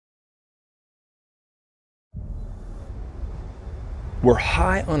We're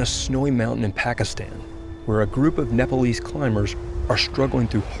high on a snowy mountain in Pakistan, where a group of Nepalese climbers are struggling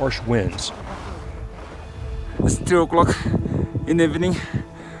through harsh winds. It's 3 o'clock in the evening.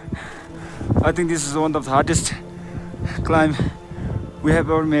 I think this is one of the hardest climb we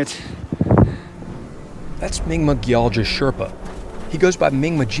have ever made. That's Mingma Gyalje Sherpa. He goes by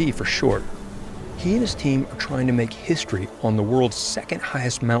Mingma G for short. He and his team are trying to make history on the world's second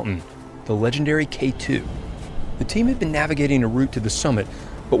highest mountain, the legendary K2. The team had been navigating a route to the summit,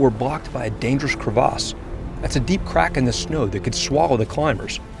 but were blocked by a dangerous crevasse. That's a deep crack in the snow that could swallow the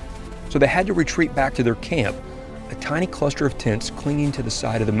climbers. So they had to retreat back to their camp, a tiny cluster of tents clinging to the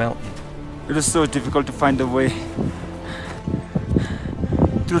side of the mountain. It was so difficult to find a way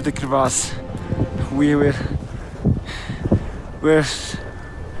through the crevasse. We were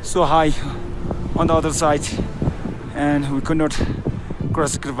so high on the other side, and we could not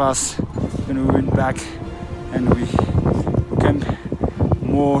cross the crevasse. When we went back and we came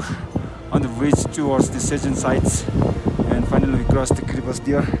more on the ridge towards the Sejan sites, and finally we crossed the crevasse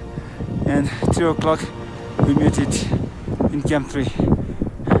there, and 3 o'clock we made it in Camp 3.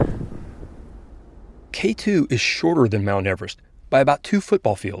 K2 is shorter than Mount Everest by about 2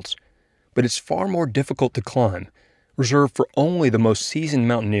 football fields, but it's far more difficult to climb, reserved for only the most seasoned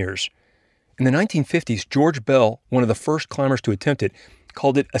mountaineers. In the 1950s, George Bell, one of the first climbers to attempt it,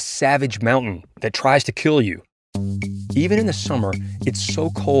 called it a savage mountain that tries to kill you. Even in the summer, it's so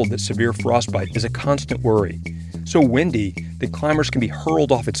cold that severe frostbite is a constant worry. So windy that climbers can be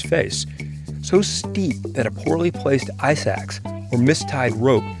hurled off its face. So steep that a poorly placed ice axe or mistied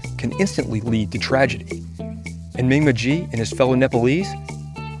rope can instantly lead to tragedy. And Mingma G and his fellow Nepalese,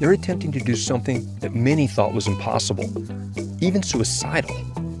 they're attempting to do something that many thought was impossible, even suicidal.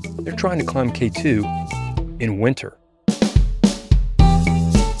 They're trying to climb K2 in winter.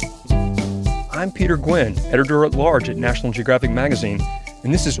 I'm Peter Gwin, editor-at-large at National Geographic magazine,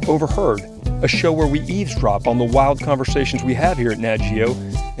 and this is Overheard, a show where we eavesdrop on the wild conversations we have here at Nat Geo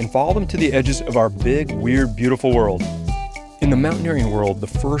and follow them to the edges of our big, weird, beautiful world. In the mountaineering world, the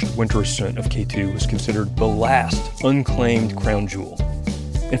first winter ascent of K2 was considered the last unclaimed crown jewel.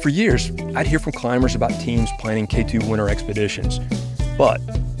 And for years, I'd hear from climbers about teams planning K2 winter expeditions. But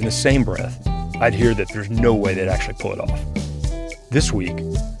in the same breath, I'd hear that there's no way they'd actually pull it off. This week,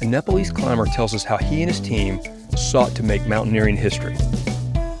 a Nepalese climber tells us how he and his team sought to make mountaineering history.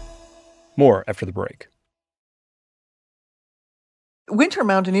 More after the break. Winter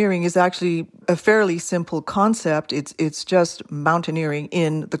mountaineering is actually a fairly simple concept. It's just mountaineering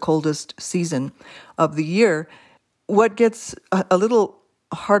in the coldest season of the year. What gets a little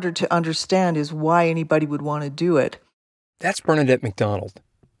harder to understand is why anybody would want to do it. That's Bernadette McDonald.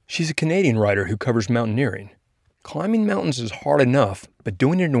 She's a Canadian writer who covers mountaineering. Climbing mountains is hard enough, but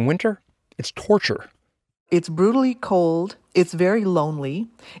doing it in winter, it's torture. It's brutally cold, it's very lonely,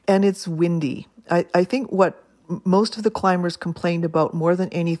 and it's windy. I think what most of the climbers complained about more than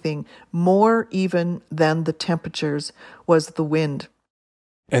anything, more even than the temperatures, was the wind.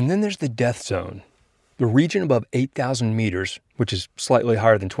 And then there's the death zone, the region above 8,000 meters, which is slightly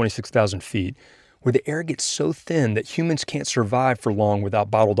higher than 26,000 feet, where the air gets so thin that humans can't survive for long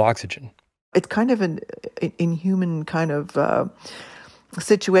without bottled oxygen. It's kind of an inhuman kind of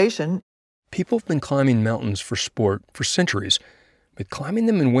situation. People have been climbing mountains for sport for centuries, but climbing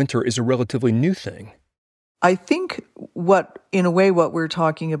them in winter is a relatively new thing. I think what we're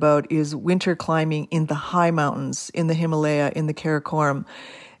talking about is winter climbing in the high mountains, in the Himalaya, in the Karakoram.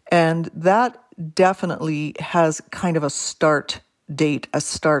 And that definitely has kind of a start date, a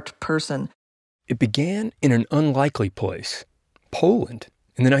start person. It began in an unlikely place, Poland,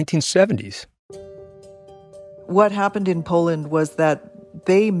 in the 1970s. What happened in Poland was that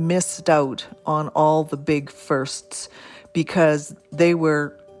they missed out on all the big firsts because they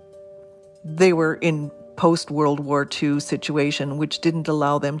were in post-World War II situation, which didn't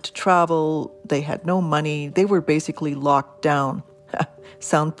allow them to travel. They had no money. They were basically locked down.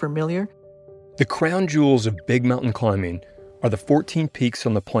 Sound familiar? The crown jewels of big mountain climbing are the 14 peaks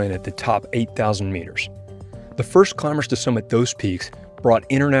on the planet that top 8,000 meters. The first climbers to summit those peaks brought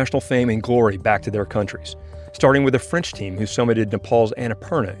international fame and glory back to their countries, starting with a French team who summited Nepal's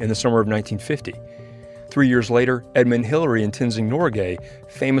Annapurna in the summer of 1950. 3 years later, Edmund Hillary and Tenzing Norgay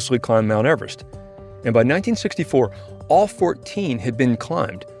famously climbed Mount Everest. And by 1964, all 14 had been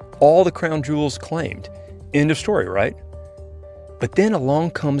climbed, all the crown jewels claimed. End of story, right? But then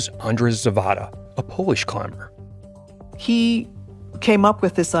along comes Andrzej Zawada, a Polish climber. He came up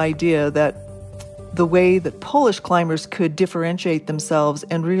with this idea that the way that Polish climbers could differentiate themselves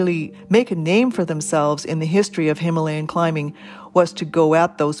and really make a name for themselves in the history of Himalayan climbing was to go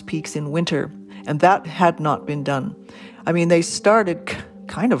at those peaks in winter. And that had not been done. I mean, they started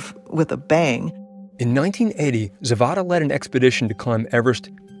kind of with a bang. In 1980, Zavada led an expedition to climb Everest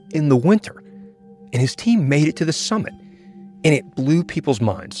in the winter, and his team made it to the summit, and it blew people's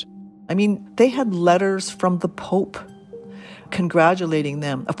minds. I mean, they had letters from the Pope congratulating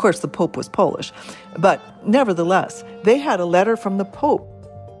them. Of course, the Pope was Polish, but nevertheless, they had a letter from the Pope.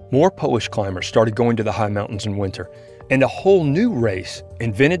 More Polish climbers started going to the high mountains in winter, and a whole new race,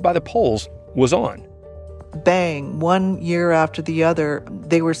 invented by the Poles, was on. Bang, one year after the other,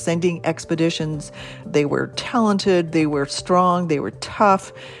 they were sending expeditions. They were talented, they were strong, they were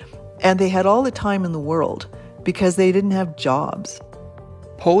tough, and they had all the time in the world because they didn't have jobs.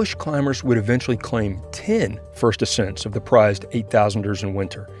 Polish climbers would eventually claim 10 first ascents of the prized 8,000ers in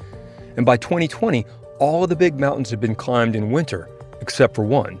winter. And by 2020, all of the big mountains had been climbed in winter, except for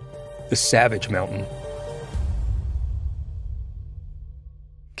one, the Savage Mountain.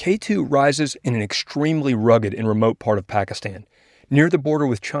 K2 rises in an extremely rugged and remote part of Pakistan, near the border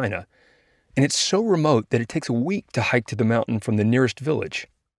with China, and it's so remote that it takes a week to hike to the mountain from the nearest village.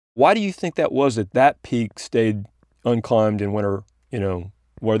 Why do you think that was that that peak stayed unclimbed in winter,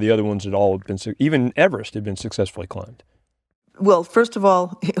 where the other ones had all been, even Everest had been successfully climbed? Well, first of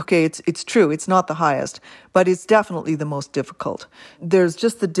all, okay, it's true, it's not the highest, but it's definitely the most difficult. There's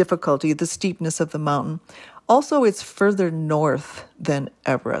just the difficulty, the steepness of the mountain. Also, it's further north than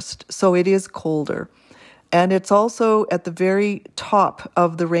Everest, so it is colder. And it's also at the very top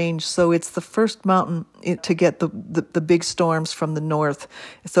of the range, so it's the first mountain to get the big storms from the north.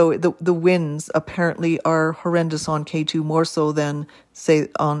 So the winds apparently are horrendous on K2, more so than, say,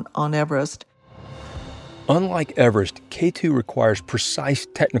 on Everest. Unlike Everest, K2 requires precise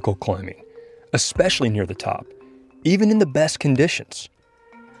technical climbing, especially near the top, even in the best conditions.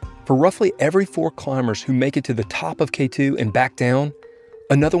 For roughly every 4 climbers who make it to the top of K2 and back down,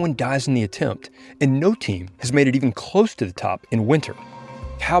 another one dies in the attempt, and no team has made it even close to the top in winter.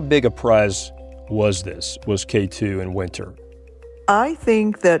 How big a prize was K2 in winter? I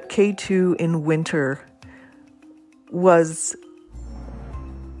think that K2 in winter was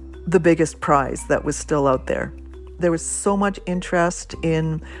the biggest prize that was still out there. There was so much interest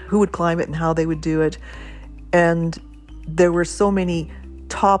in who would climb it and how they would do it, and there were so many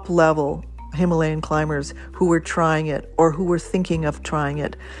top-level Himalayan climbers who were trying it or who were thinking of trying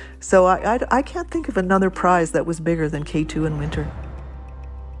it. So I can't think of another prize that was bigger than K2 in winter.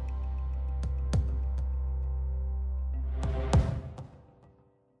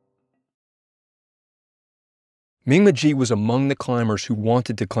 Mingma Gyalje was among the climbers who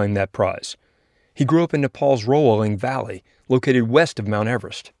wanted to claim that prize. He grew up in Nepal's Rohling Valley, located west of Mount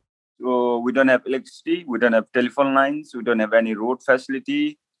Everest. So we don't have electricity, we don't have telephone lines, we don't have any road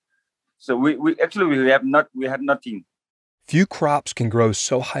facility. So we had nothing. Few crops can grow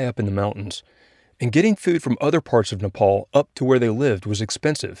so high up in the mountains, and getting food from other parts of Nepal up to where they lived was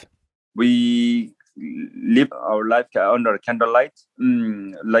expensive. We live our life under candlelight,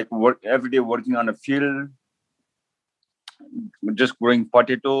 work every day, working on a field, just growing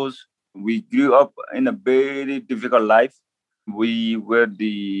potatoes. We grew up in a very difficult life. We were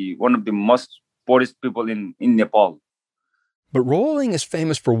one of the most poorest people in Nepal. But Rohling is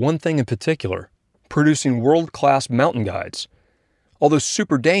famous for one thing in particular, producing world-class mountain guides. Although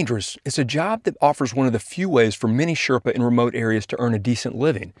super dangerous, it's a job that offers one of the few ways for many Sherpa in remote areas to earn a decent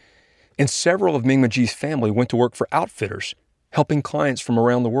living. And several of Mingma Gyalje's family went to work for outfitters, helping clients from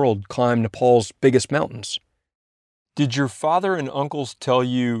around the world climb Nepal's biggest mountains. Did your father and uncles tell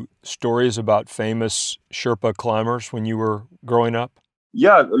you stories about famous Sherpa climbers when you were growing up?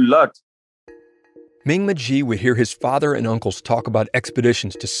 Yeah, a lot. Mingma Gyalje would hear his father and uncles talk about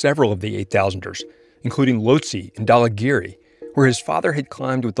expeditions to several of the 8,000ers, including Lhotse and Dhaulagiri, where his father had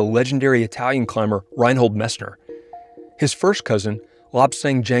climbed with the legendary Italian climber Reinhold Messner. His first cousin,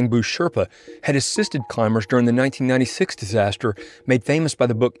 Lobsang Jangbu Sherpa, had assisted climbers during the 1996 disaster made famous by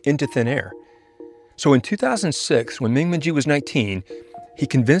the book Into Thin Air. So in 2006, when Mingma Gyalje was 19, he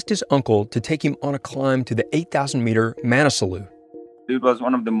convinced his uncle to take him on a climb to the 8,000-meter Manaslu. It was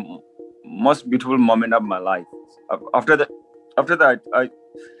one of the most beautiful moments of my life. After that,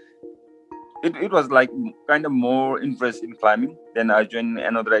 it was like kind of more interest in climbing. Then I joined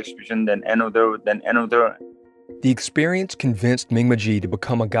another expedition, then another. The experience convinced Mingma Gyalje to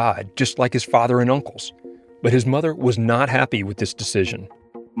become a guide, just like his father and uncles. But his mother was not happy with this decision.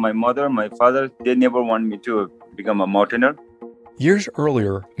 My mother, my father, they never wanted me to become a mountaineer. Years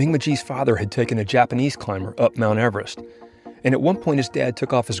earlier, Mingma Gyalje's father had taken a Japanese climber up Mount Everest. And at one point, his dad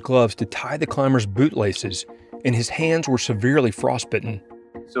took off his gloves to tie the climber's bootlaces, and his hands were severely frostbitten.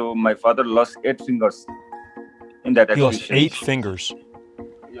 So my father lost 8 fingers in that expedition. He lost 8 fingers.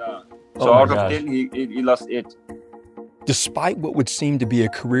 Yeah. Oh So my out of gosh. 10, he lost 8. Despite what would seem to be a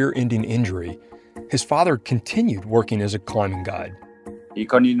career-ending injury, his father continued working as a climbing guide. He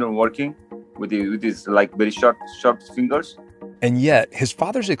continued working with his like very sharp fingers. And yet, his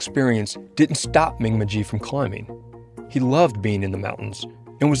father's experience didn't stop Mingma Gyalje from climbing. He loved being in the mountains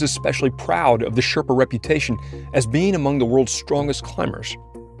and was especially proud of the Sherpa reputation as being among the world's strongest climbers.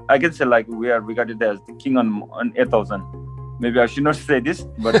 I can say like we are regarded as the king on 8,000. Maybe I should not say this,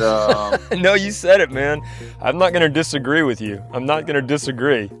 but No, you said it, man. I'm not going to disagree with you. I'm not going to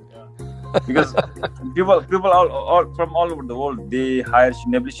disagree. because people all from all over the world, they hire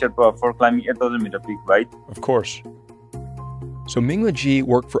Nepali Sherpa for climbing 8,000 meter peak, right? Of course. So Mingma Gyalje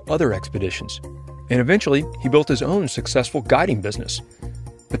worked for other expeditions, and eventually he built his own successful guiding business.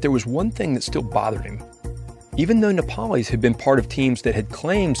 But there was one thing that still bothered him. Even though Nepalis had been part of teams that had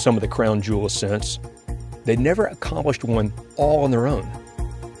claimed some of the crown jewel ascents, they'd never accomplished one all on their own.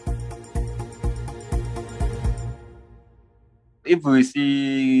 If we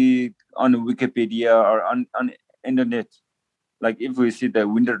see on Wikipedia or on internet, like if we see the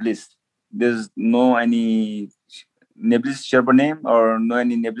winter list, there's no any Nepalese Sherpa name or no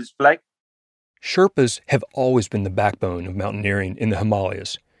any Nepalese flag. Sherpas have always been the backbone of mountaineering in the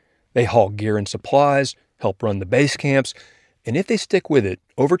Himalayas. They haul gear and supplies, help run the base camps, and if they stick with it,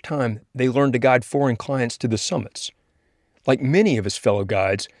 over time, they learn to guide foreign clients to the summits. Like many of his fellow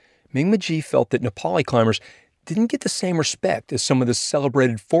guides, Mingma Gyalje felt that Nepali climbers didn't get the same respect as some of the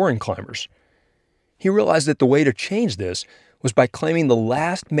celebrated foreign climbers. He realized that the way to change this was by claiming the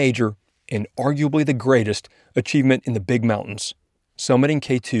last major and arguably the greatest achievement in the big mountains, summiting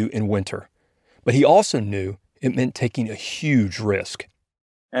K2 in winter. But he also knew it meant taking a huge risk.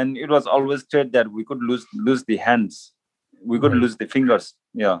 And it was always said that we could lose the hands, we could lose the fingers.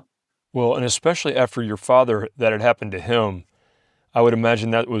 Yeah. Well, and especially after your father, that had happened to him, I would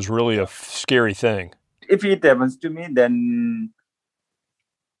imagine that was really a scary thing. If it happens to me, then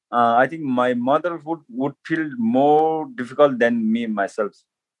I think my mother would feel more difficult than me myself.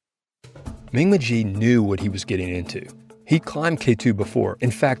 Mingma Gyalje knew what he was getting into. He'd climbed K2 before.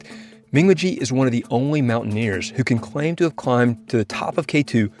 In fact, Mingma Gyalje is one of the only mountaineers who can claim to have climbed to the top of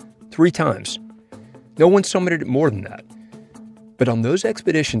K2 3 times. No one summited it more than that. But on those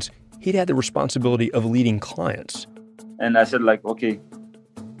expeditions, he'd had the responsibility of leading clients. And I said like, okay,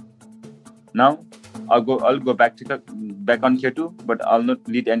 now I'll go back on K2, but I'll not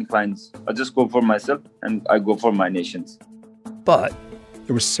lead any clients. I'll just go for myself and I go for my nations. But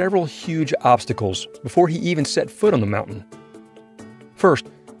there were several huge obstacles before he even set foot on the mountain. First,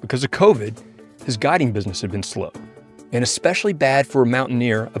 because of COVID, his guiding business had been slow, and especially bad for a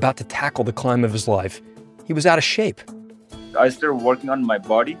mountaineer about to tackle the climb of his life. He was out of shape. I started working on my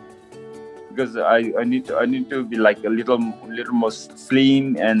body because I need to be like a little more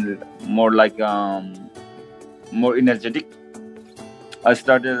slim and more like more energetic. I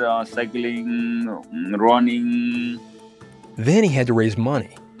started cycling, running. Then he had to raise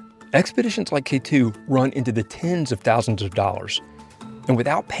money. Expeditions like K2 run into the tens of thousands of dollars. And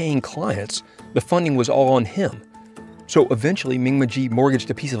without paying clients, the funding was all on him. So eventually, Mingma Gyalje mortgaged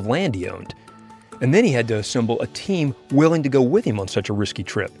a piece of land he owned. And then he had to assemble a team willing to go with him on such a risky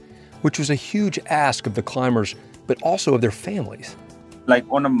trip, which was a huge ask of the climbers, but also of their families. Like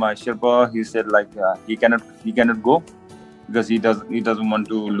one of my Sherpa, he said like he cannot go because he doesn't want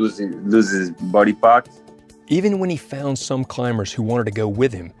to lose his body parts. Even when he found some climbers who wanted to go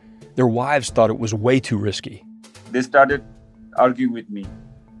with him, their wives thought it was way too risky. They started arguing with me.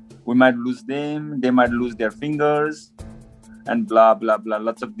 We might lose them, they might lose their fingers, and blah, blah, blah,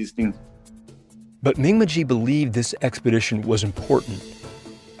 lots of these things. But Mingma Gyalje believed this expedition was important,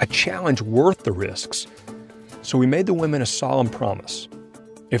 a challenge worth the risks. So he made the women a solemn promise.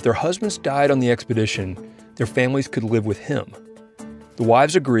 If their husbands died on the expedition, their families could live with him. The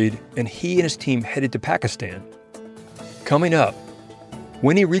wives agreed, and he and his team headed to Pakistan. Coming up,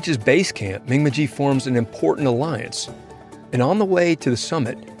 when he reaches base camp, Mingma Gyalje forms an important alliance. And on the way to the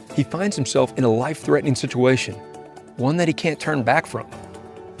summit, he finds himself in a life-threatening situation, one that he can't turn back from.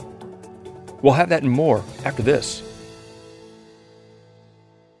 We'll have that and more after this.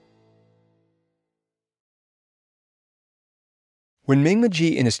 When Mingma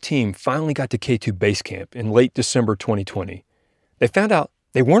Gyalje and his team finally got to K2 base camp in late December 2020, they found out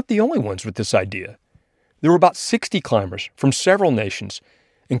they weren't the only ones with this idea. There were about 60 climbers from several nations,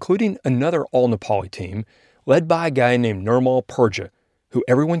 including another all-Nepali team led by a guy named Nirmal Purja, who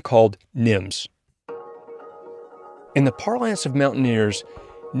everyone called Nims. In the parlance of mountaineers,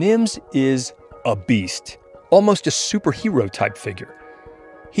 Nims is a beast, almost a superhero-type figure.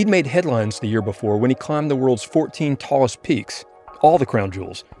 He'd made headlines the year before when he climbed the world's 14 tallest peaks, all the crown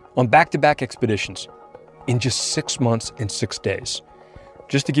jewels, on back-to-back expeditions in just 6 months and 6 days.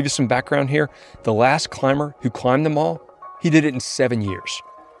 Just to give you some background here, the last climber who climbed them all, he did it in 7 years.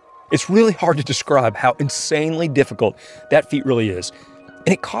 It's really hard to describe how insanely difficult that feat really is.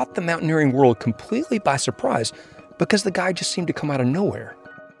 And it caught the mountaineering world completely by surprise because the guy just seemed to come out of nowhere.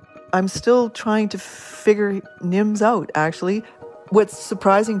 I'm still trying to figure Nims out, actually. What's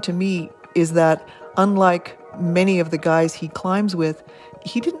surprising to me is that, unlike many of the guys he climbs with,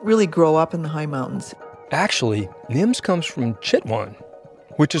 he didn't really grow up in the high mountains. Actually, Nims comes from Chitwan,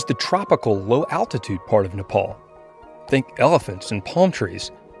 which is the tropical low-altitude part of Nepal. Think elephants and palm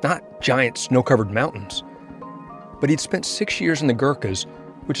trees, not giant snow-covered mountains. But he'd spent 6 years in the Gurkhas,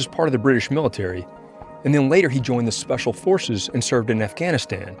 which is part of the British military, and then later he joined the Special Forces and served in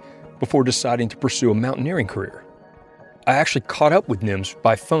Afghanistan before deciding to pursue a mountaineering career. I actually caught up with Nims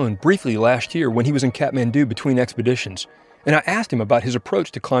by phone briefly last year when he was in Kathmandu between expeditions, and I asked him about his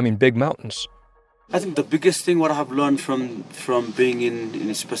approach to climbing big mountains. I think the biggest thing what I have learned from being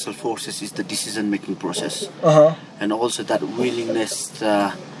in special forces is the decision-making process. And also that willingness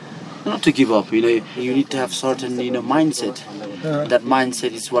not to give up. You need to have certain mindset. That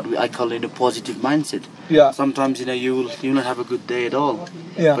mindset is what I call a positive mindset. Yeah. Sometimes you'll not have a good day at all.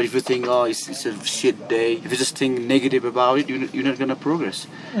 Yeah. But if you think it's a shit day, if you just think negative about it, you're not gonna progress.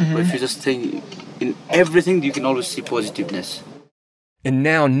 But if you just think in everything, you can always see positiveness. And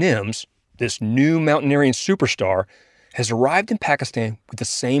now Nims, this new mountaineering superstar, has arrived in Pakistan with the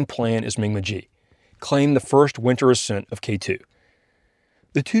same plan as Mingma Gyalje, claim the first winter ascent of K2.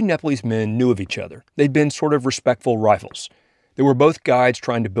 The two Nepalese men knew of each other. They'd been sort of respectful rivals. They were both guides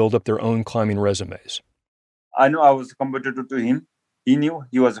trying to build up their own climbing resumes. I know I was a competitor to him. He knew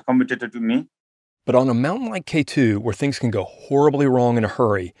he was a competitor to me. But on a mountain like K2, where things can go horribly wrong in a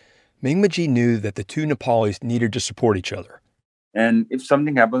hurry, Mingma Gyalje knew that the two Nepalis needed to support each other. And if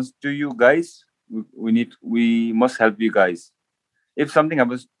something happens to you guys, we must help you guys. If something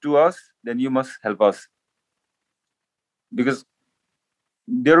happens to us, then you must help us. Because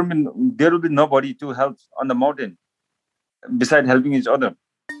there will be nobody to help on the mountain besides helping each other.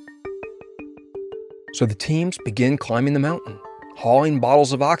 So the teams begin climbing the mountain, hauling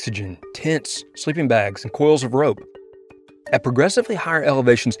bottles of oxygen, tents, sleeping bags, and coils of rope. At progressively higher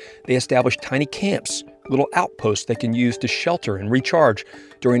elevations, they establish tiny camps, little outposts they can use to shelter and recharge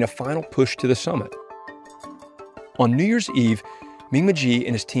during a final push to the summit. On New Year's Eve, Mingma Gyalje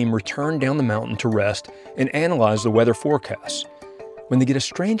and his team return down the mountain to rest and analyze the weather forecasts, when they get a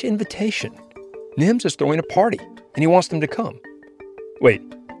strange invitation. Nims is throwing a party, and he wants them to come. Wait,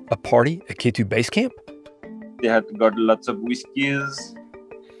 a party at K2 base camp? They had got lots of whiskeys.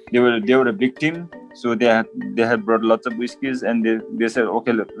 They were a big team, so they had brought lots of whiskeys, and they said,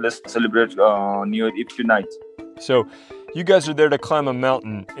 okay, let's celebrate New Year's Eve tonight. So you guys are there to climb a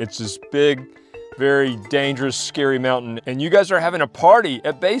mountain. It's this big, very dangerous, scary mountain, and you guys are having a party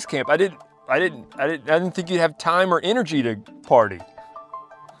at base camp. I didn't think you'd have time or energy to party.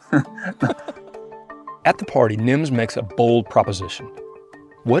 At the party, Nims makes a bold proposition.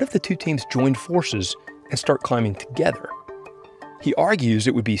 What if the two teams joined forces and start climbing together? He argues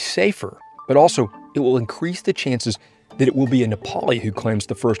it would be safer, but also it will increase the chances that it will be a Nepali who claims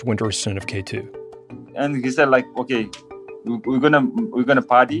the first winter ascent of K2. And he said, okay, we're gonna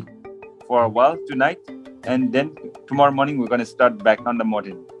party for a while tonight, and then tomorrow morning we're gonna start back on the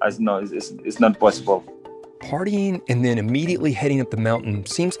mountain. I said, no, it's not possible. Partying and then immediately heading up the mountain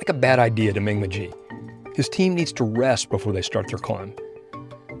seems like a bad idea to Mingma Gyalje. His team needs to rest before they start their climb.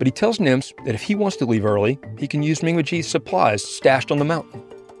 But he tells Nims that if he wants to leave early, he can use Mingma Gyalje's supplies stashed on the mountain.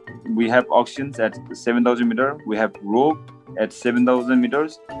 We have auctions at 7,000 meters. We have rope at 7,000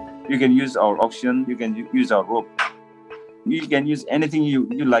 meters. You can use our auction. You can use our rope. You can use anything you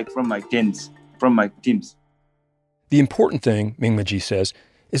like from my teams. The important thing, Mingma Gyalje says,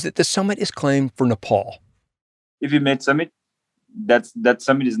 is that the summit is claimed for Nepal. If you made summit, that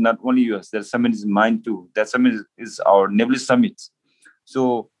summit is not only yours. That summit is mine too. That summit is our Nepalese summit.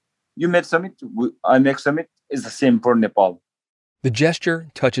 So you made summit, I make summit, is the same for Nepal. The gesture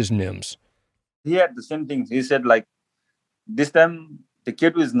touches Nims. He had the same thing. He said, this time the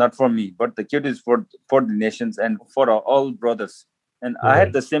K2 is not for me, but the K2 is for the nations and for our all brothers. And right. I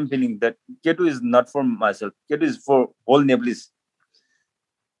had the same feeling that K2 is not for myself. K2 is for all Nepalese.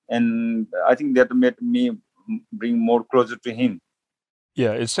 And I think that made me bring more closer to him.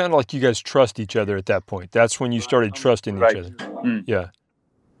 Yeah, it sounded like you guys trust each other at that point. That's when you started trusting each other. Yeah.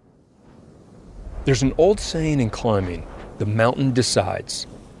 There's an old saying in climbing, the mountain decides.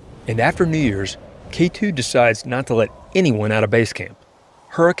 And after New Year's, K2 decides not to let anyone out of base camp.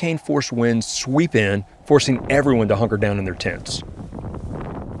 Hurricane-force winds sweep in forcing everyone to hunker down in their tents.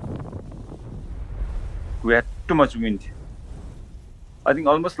 We had too much wind. I think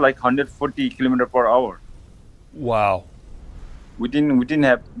almost like 140 kilometers per hour. Wow. We didn't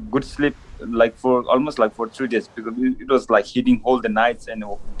have good sleep like for 3 days because it was like hitting all the nights and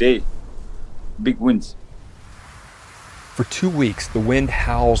day. Big winds. For 2 weeks, the wind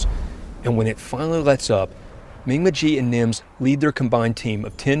howls, and when it finally lets up, Mingma Gyalje and Nims lead their combined team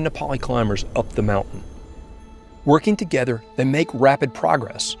of 10 Nepali climbers up the mountain. Working together, they make rapid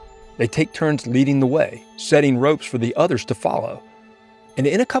progress. They take turns leading the way, setting ropes for the others to follow. And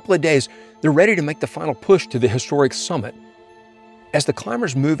in a couple of days, they're ready to make the final push to the historic summit. As the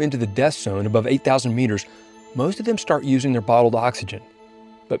climbers move into the death zone above 8,000 meters, most of them start using their bottled oxygen.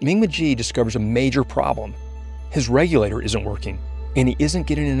 But Mingma Gyalje discovers a major problem. His regulator isn't working, and he isn't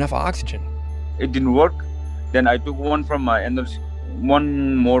getting enough oxygen. It didn't work. Then I took one more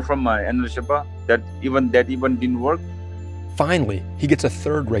from my National Sherpa. That even didn't work. Finally, he gets a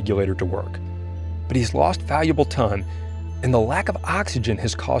third regulator to work. But he's lost valuable time, and the lack of oxygen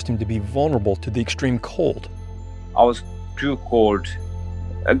has caused him to be vulnerable to the extreme cold. I was too cold,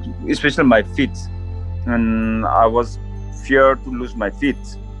 especially my feet. And I was feared to lose my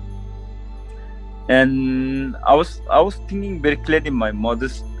feet. And I was thinking very clearly my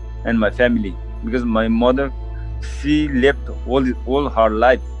mother's and my family, because my mother, she left all her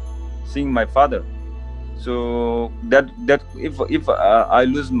life seeing my father. So that if I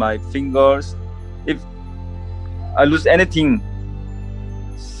lose my fingers, if I lose anything,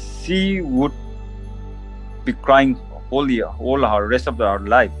 she would be crying all her rest of her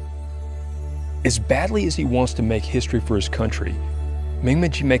life. As badly as he wants to make history for his country, Mingma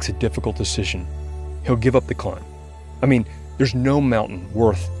Gyalje makes a difficult decision. He'll give up the climb. I mean, there's no mountain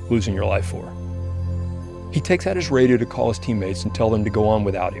worth losing your life for. He takes out his radio to call his teammates and tell them to go on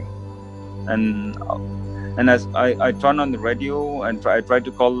without him. And as I turn on the radio and I try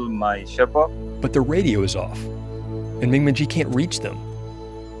to call my Sherpa. But the radio is off, and Mingma Gyalje can't reach them.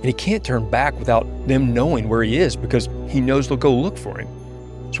 And he can't turn back without them knowing where he is because he knows they'll go look for him.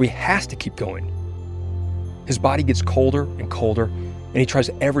 So he has to keep going. His body gets colder and colder, and he tries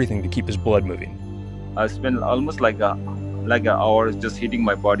everything to keep his blood moving. I spent almost like an hour just hitting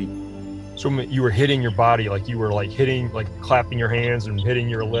my body. So you were hitting your body, like you were hitting, clapping your hands and hitting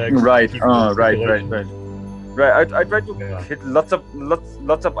your legs. Right, right. I tried to hit lots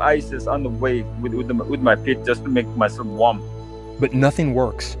of ices on the way with my feet just to make myself warm. But nothing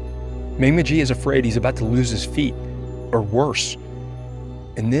works. Mingma Gyalje is afraid he's about to lose his feet, or worse.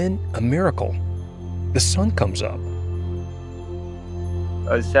 And then a miracle. The sun comes up.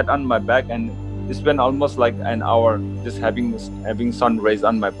 I sat on my back and spent almost like an hour just having sun rays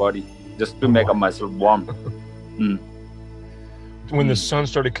on my body just to make myself warm. When the sun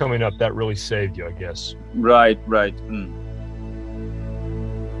started coming up, that really saved you, I guess. Right.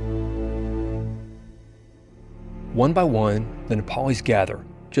 One by one, the Nepalis gather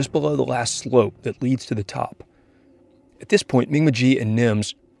just below the last slope that leads to the top. At this point, Mingma Gyalje and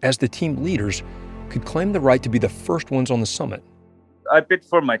Nims, as the team leaders, could claim the right to be the first ones on the summit. I paid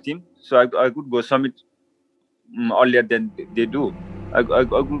for my team, so I could go summit earlier than they do. I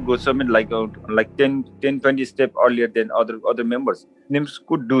could go summit like 10-20 steps earlier than other members. Nims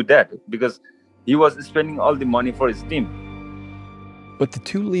could do that because he was spending all the money for his team. But the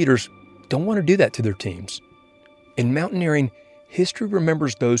two leaders don't want to do that to their teams. In mountaineering, history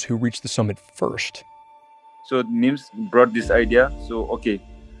remembers those who reach the summit first. So Nims brought this idea. So okay,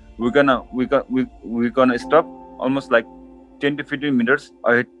 we're gonna stop almost like 10 to 15 meters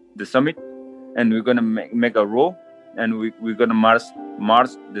ahead the summit, and we're gonna make a row, and we're gonna march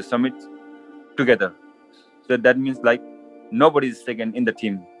the summit together. So that means like nobody is second in the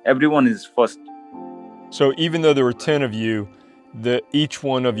team. Everyone is first. So even though there were 10 of you, each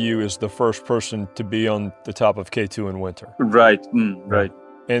one of you is the first person to be on the top of K2 in winter. Right, right.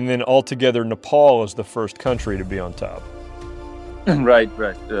 And then altogether, Nepal is the first country to be on top. Right.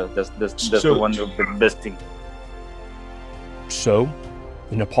 That's one of the best thing. So,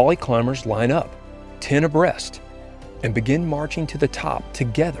 the Nepali climbers line up, 10 abreast, and begin marching to the top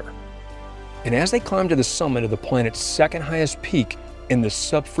together. And as they climb to the summit of the planet's second highest peak in the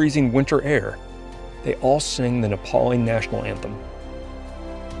sub-freezing winter air, they all sing the Nepali national anthem.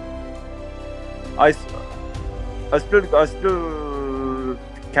 I still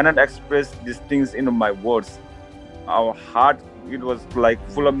cannot express these things in my words. Our heart, it was like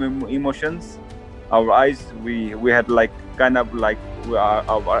full of emotions. Our eyes, we had like kind of like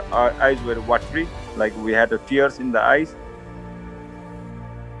our eyes were watery, like we had tears in the eyes.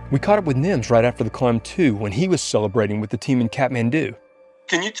 We caught up with Nims right after the climb too, when he was celebrating with the team in Kathmandu.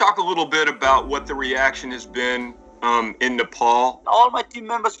 Can you talk a little bit about what the reaction has been in Nepal? All my team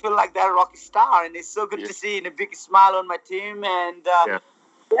members feel like they're a rock star, and it's so good to see a big smile on my team. And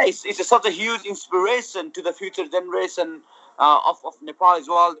it's such a huge inspiration to the future generation of Nepal as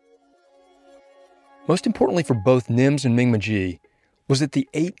well. Most importantly for both Nims and Mingma Gyalje was that the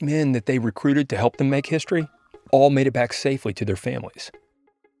 8 men that they recruited to help them make history all made it back safely to their families.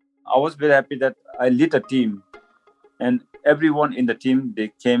 I was very happy that I lead a team, and everyone in the team,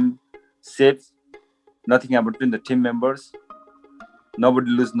 they came safe. Nothing happened to the team members.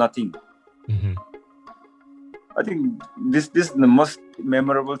 Nobody lose nothing. Mm-hmm. I think this is the most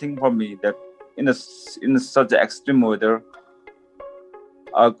memorable thing for me, that in such extreme weather,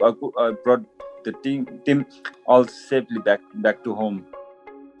 I brought the team all safely back to home.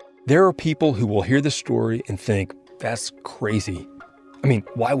 There are people who will hear this story and think, that's crazy. I mean,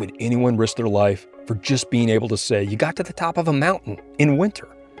 why would anyone risk their life for just being able to say, you got to the top of a mountain in winter?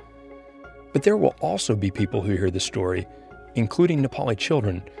 But there will also be people who hear this story, including Nepali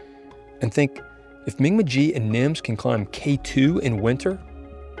children, and think, if Mingma Gyalje and Nims can climb K2 in winter,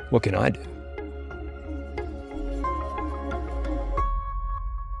 what can I do?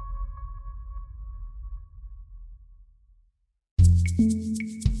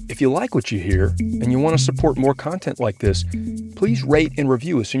 If you like what you hear and you want to support more content like this, please rate and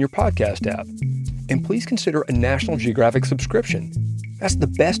review us in your podcast app. And please consider a National Geographic subscription. That's the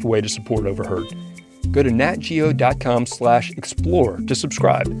best way to support Overheard. Go to natgeo.com/explore to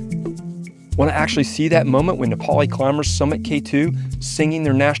subscribe. Want to actually see that moment when Nepali climbers summit K2 singing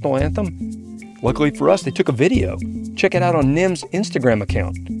their national anthem? Luckily for us, they took a video. Check it out on Nim's Instagram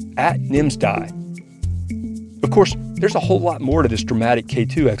account, @NimsDie. Of course, there's a whole lot more to this dramatic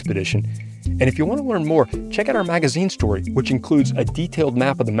K2 expedition. And if you want to learn more, check out our magazine story, which includes a detailed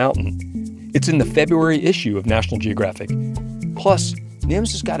map of the mountain. It's in the February issue of National Geographic. Plus,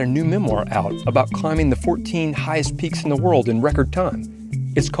 Nims has got a new memoir out about climbing the 14 highest peaks in the world in record time.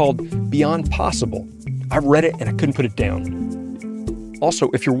 It's called Beyond Possible. I read it and I couldn't put it down. Also,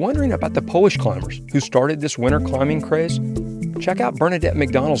 if you're wondering about the Polish climbers who started this winter climbing craze, check out Bernadette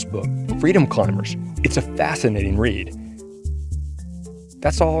McDonald's book, Freedom Climbers. It's a fascinating read.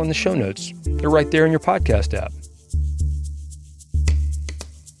 That's all in the show notes. They're right there in your podcast app.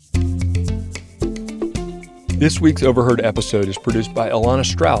 This week's Overheard episode is produced by Alana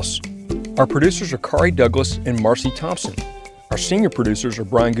Strauss. Our producers are Kari Douglas and Marcy Thompson. Our senior producers are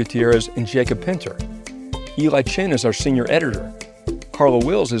Brian Gutierrez and Jacob Pinter. Eli Chin is our senior editor. Carla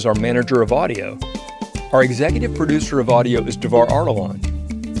Wills is our manager of audio. Our executive producer of audio is Devar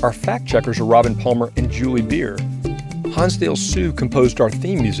Ardalan. Our fact checkers are Robin Palmer and Julie Beer. Hansdale Sue composed our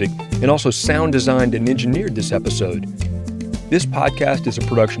theme music and also sound designed and engineered this episode. This podcast is a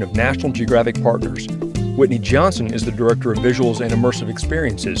production of National Geographic Partners. Whitney Johnson is the director of visuals and immersive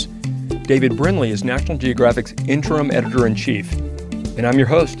experiences. David Brinley is National Geographic's interim editor-in-chief. And I'm your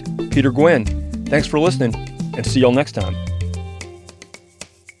host, Peter Gwin. Thanks for listening, and see y'all next time.